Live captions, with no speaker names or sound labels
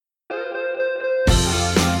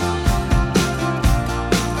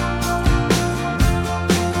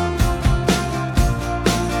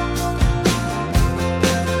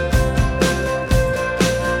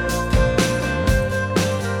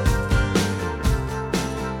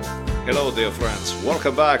Hello, dear friends.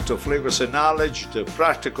 Welcome back to Flavors and Knowledge, the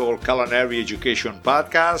practical culinary education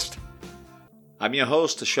podcast. I'm your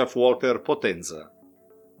host, Chef Walter Potenza.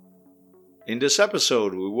 In this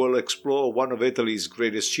episode, we will explore one of Italy's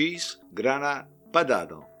greatest cheese, Grana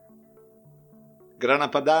Padano. Grana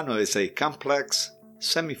Padano is a complex,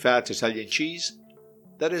 semi-fat Italian cheese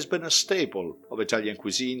that has been a staple of Italian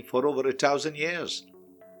cuisine for over 1,000 years.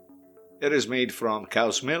 It is made from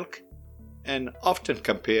cow's milk and often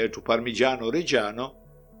compared to Parmigiano Reggiano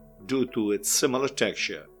due to its similar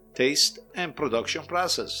texture, taste, and production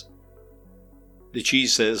process. The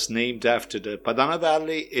cheese is named after the Padano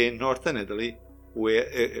Valley in northern Italy, where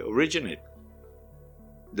it originated.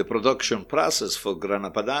 The production process for Grana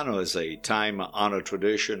Padano is a time-honored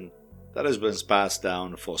tradition that has been passed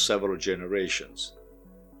down for several generations.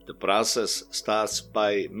 The process starts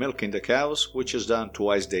by milking the cows, which is done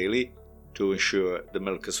twice daily to ensure the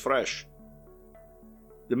milk is fresh.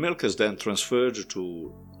 The milk is then transferred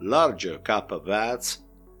to larger copper vats,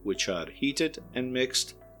 which are heated and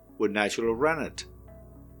mixed with natural rennet.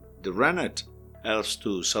 The rennet helps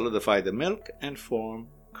to solidify the milk and form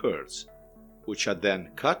curds, which are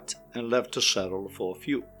then cut and left to settle for a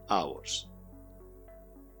few hours.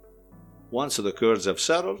 Once the curds have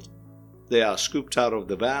settled, they are scooped out of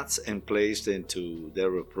the vats and placed into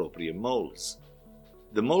their appropriate molds.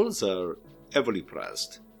 The molds are heavily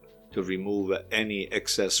pressed to remove any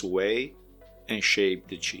excess whey and shape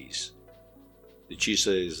the cheese. The cheese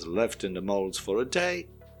is left in the molds for a day,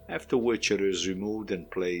 after which it is removed and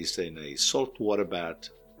placed in a saltwater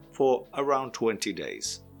bath for around 20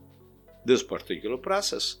 days. This particular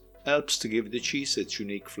process helps to give the cheese its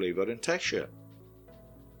unique flavor and texture.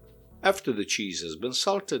 After the cheese has been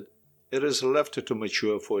salted, it is left to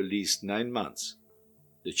mature for at least 9 months.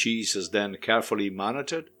 The cheese is then carefully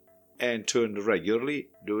monitored and turned regularly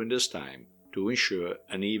during this time to ensure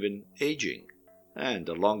an even aging. And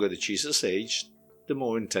the longer the cheese is aged, the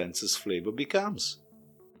more intense its flavor becomes.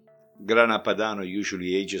 Grana Padano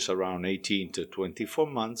usually ages around 18 to 24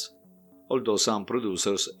 months, although some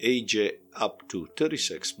producers age it up to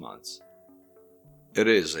 36 months. It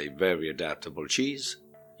is a very adaptable cheese,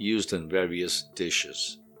 used in various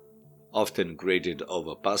dishes, often grated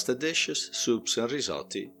over pasta dishes, soups and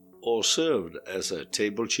risotto, or served as a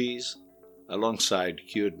table cheese alongside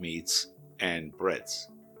cured meats and breads.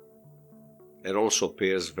 It also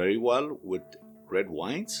pairs very well with red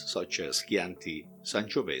wines such as Chianti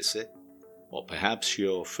Sangiovese, or perhaps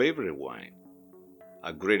your favorite wine,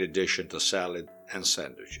 a great addition to salad and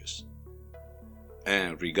sandwiches.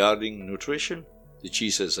 And regarding nutrition, the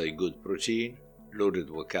cheese is a good protein,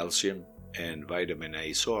 loaded with calcium and vitamin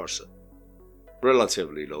A source.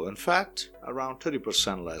 Relatively low in fat, around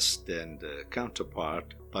 30% less than the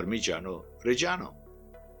counterpart Parmigiano Reggiano.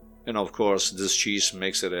 And of course, this cheese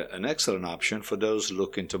makes it an excellent option for those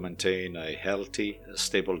looking to maintain a healthy,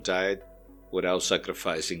 stable diet without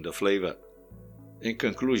sacrificing the flavor. In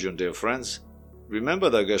conclusion, dear friends, remember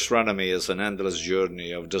that gastronomy is an endless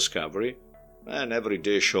journey of discovery, and every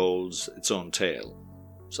dish holds its own tale.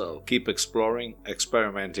 So keep exploring,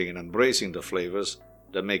 experimenting, and embracing the flavors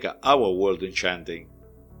that make our world enchanting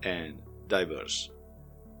and diverse.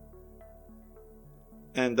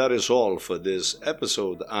 And that is all for this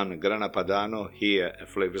episode on Grana Padano here at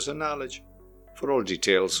Flavors and Knowledge. For all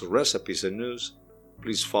details, recipes, and news,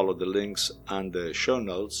 please follow the links on the show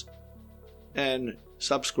notes and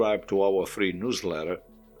subscribe to our free newsletter,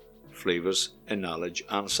 Flavors and Knowledge,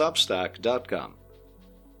 on Substack.com.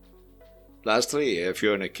 Lastly, if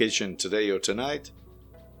you're in the kitchen today or tonight,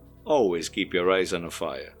 always keep your eyes on the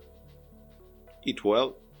fire. Eat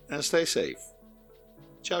well and stay safe.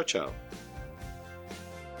 Ciao, ciao.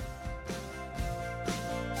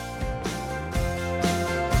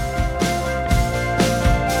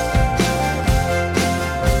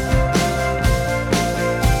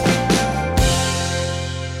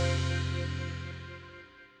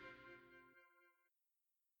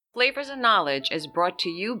 Flavors and Knowledge is brought to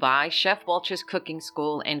you by Chef Walter's Cooking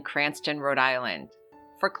School in Cranston, Rhode Island.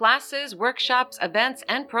 For classes, workshops, events,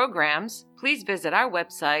 and programs, please visit our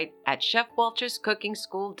website at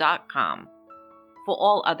chefwalterscookingschool.com. For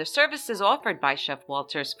all other services offered by Chef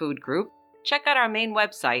Walter's Food Group, check out our main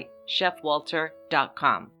website,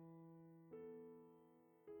 chefwalter.com.